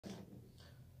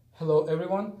Hello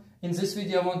everyone. In this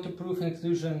video I want to prove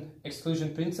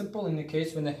inclusion-exclusion principle in the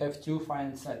case when I have two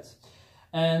finite sets.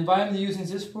 And why I'm using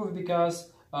this proof?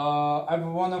 Because I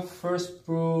want to first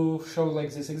show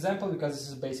like this example, because this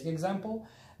is a basic example.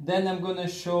 Then I'm going to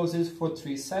show this for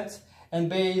three sets, and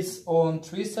based on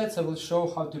three sets I will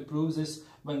show how to prove this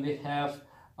when we have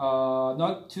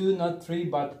not two, not three,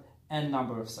 but n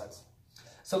number of sets.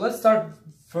 So let's start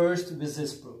first with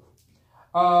this proof.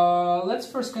 Let's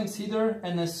first consider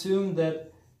and assume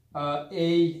that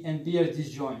A and B are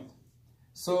disjoint.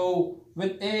 So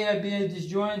when A and B are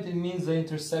disjoint, it means the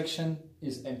intersection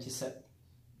is empty set.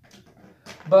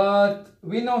 But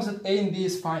we know that A and B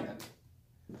is finite.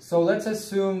 So let's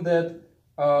assume that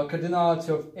cardinality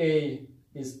of A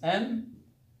is n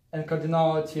and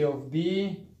cardinality of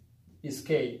B is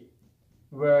k,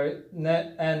 where n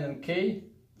and k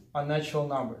are natural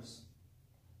numbers.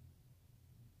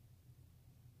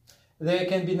 They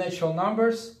can be natural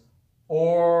numbers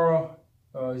or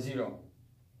zero.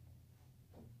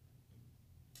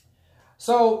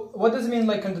 So what does it mean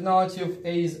like cardinality of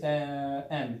A is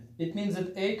n? It means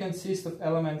that A consists of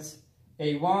elements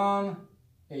A1,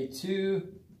 A2,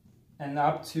 and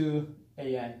up to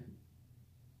An.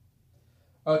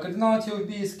 Cardinality of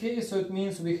B is k, so it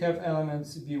means we have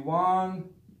elements B1,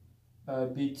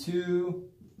 B2,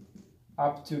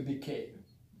 up to Bk.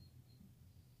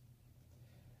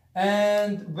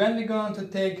 And when we're going to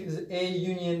take the A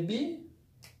union B,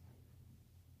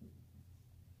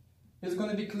 it's going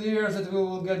to be clear that we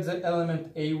will get the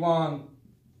element A1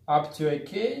 up to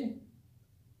AK,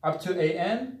 up to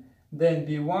AN, then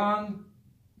B1,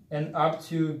 and up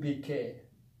to BK.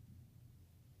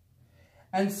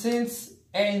 And since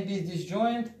A and B is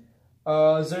disjoint,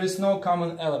 there is no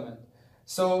common element.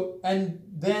 So, and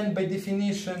then by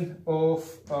definition of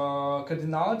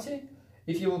cardinality,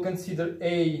 if you will consider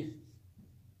A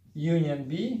union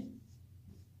B,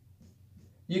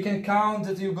 you can count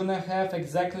that you're gonna have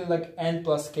exactly like n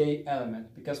plus k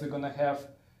element, because we're gonna have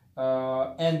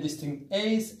n distinct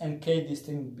A's and k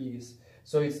distinct B's.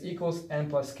 So it equals n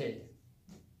plus k.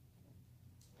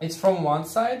 It's from one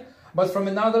side, but from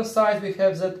another side we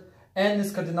have that n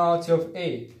is cardinality of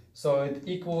A. So it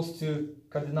equals to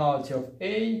cardinality of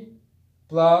A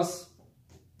plus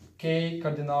k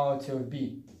cardinality of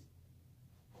B.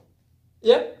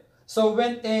 Yeah, so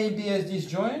when A and B is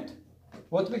disjoint,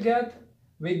 what we get?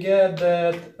 We get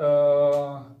that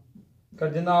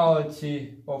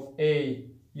cardinality of A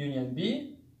union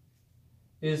B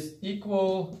is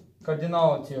equal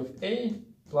cardinality of A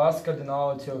plus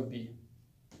cardinality of B.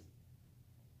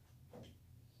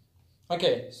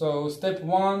 Okay, so step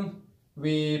one,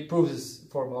 we prove this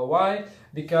formula. Why?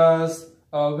 Because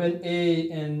when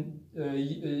A and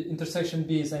intersection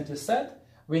B is empty set,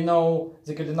 we know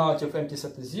the cardinality of empty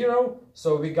set is 0,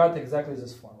 so we got exactly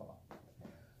this formula.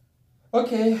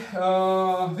 Okay,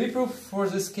 we prove for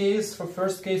this case, for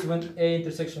first case when A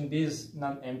intersection B is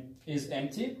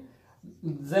empty,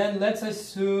 then let's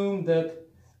assume that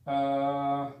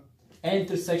A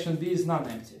intersection B is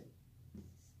non-empty.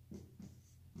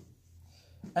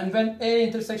 And when A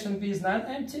intersection B is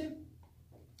non-empty,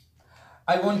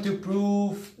 I want to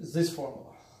prove this formula.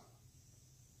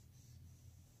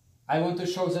 I want to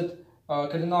show that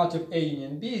cardinality of A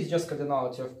union B is just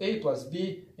cardinality of A plus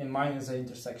B in minus the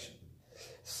intersection.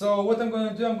 So what I'm going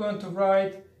to do, I'm going to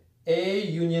write A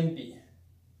union B.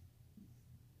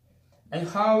 And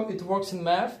how it works in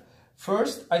math,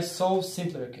 first I solve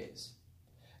simpler case.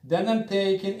 Then I'm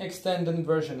taking extended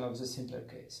version of the simpler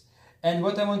case. And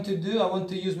what I want to do, I want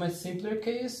to use my simpler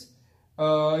case.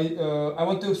 I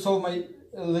want to solve my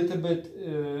a little bit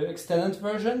extended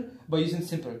version by using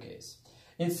simpler case.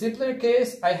 In simpler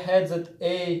case, I had that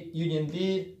A union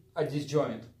B are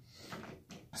disjoint.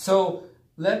 So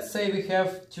let's say we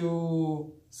have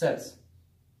two sets.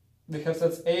 We have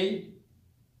sets A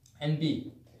and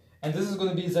B, and this is going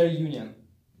to be their union.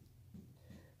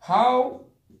 How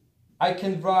I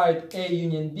can write A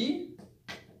union B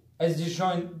as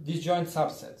disjoint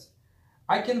subsets?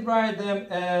 I can write them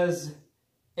as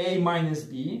A minus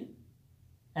B,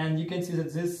 and you can see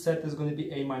that this set is going to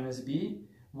be A minus B.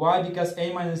 Why? Because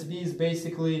A minus B is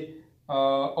basically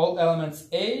all elements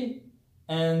A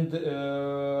and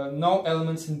no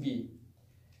elements in B.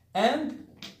 And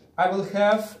I will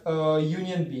have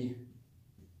union B.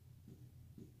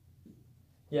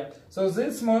 Yeah, so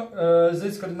this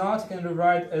cardinality can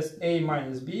rewrite as A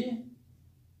minus B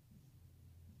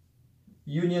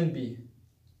union B.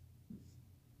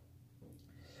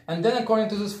 And then according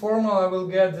to this formula I will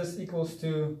get this equals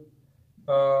to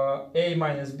A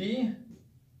minus B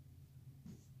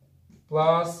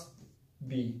plus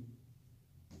B.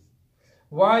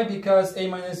 Why? Because A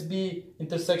minus B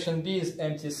intersection B is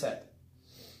empty set.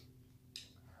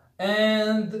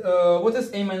 And what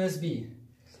is A minus B?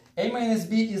 A minus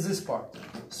B is this part.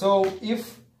 So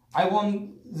if I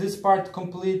want this part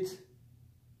complete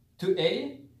to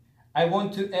A, I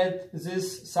want to add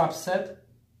this subset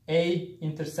A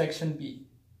intersection B.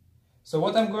 So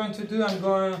what I'm going to do, I'm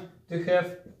going to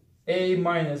have A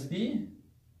minus B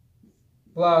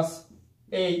plus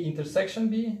A intersection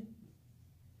B.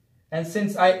 And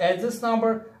since I add this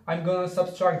number, I'm going to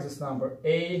subtract this number,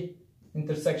 A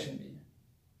intersection B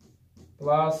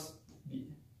plus B.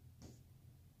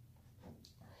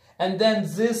 And then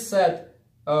this set,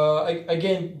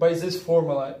 again, by this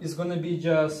formula, is going to be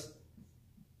just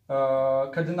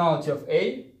cardinality of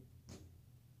A.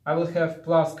 I will have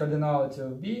plus cardinality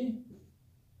of B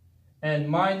and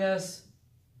minus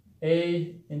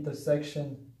A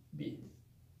intersection B.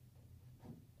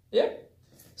 Yeah?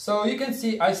 So you can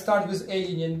see I start with A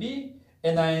union B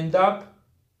and I end up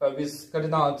with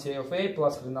cardinality of A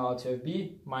plus cardinality of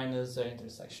B minus the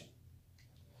intersection.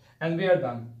 And we are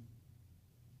done.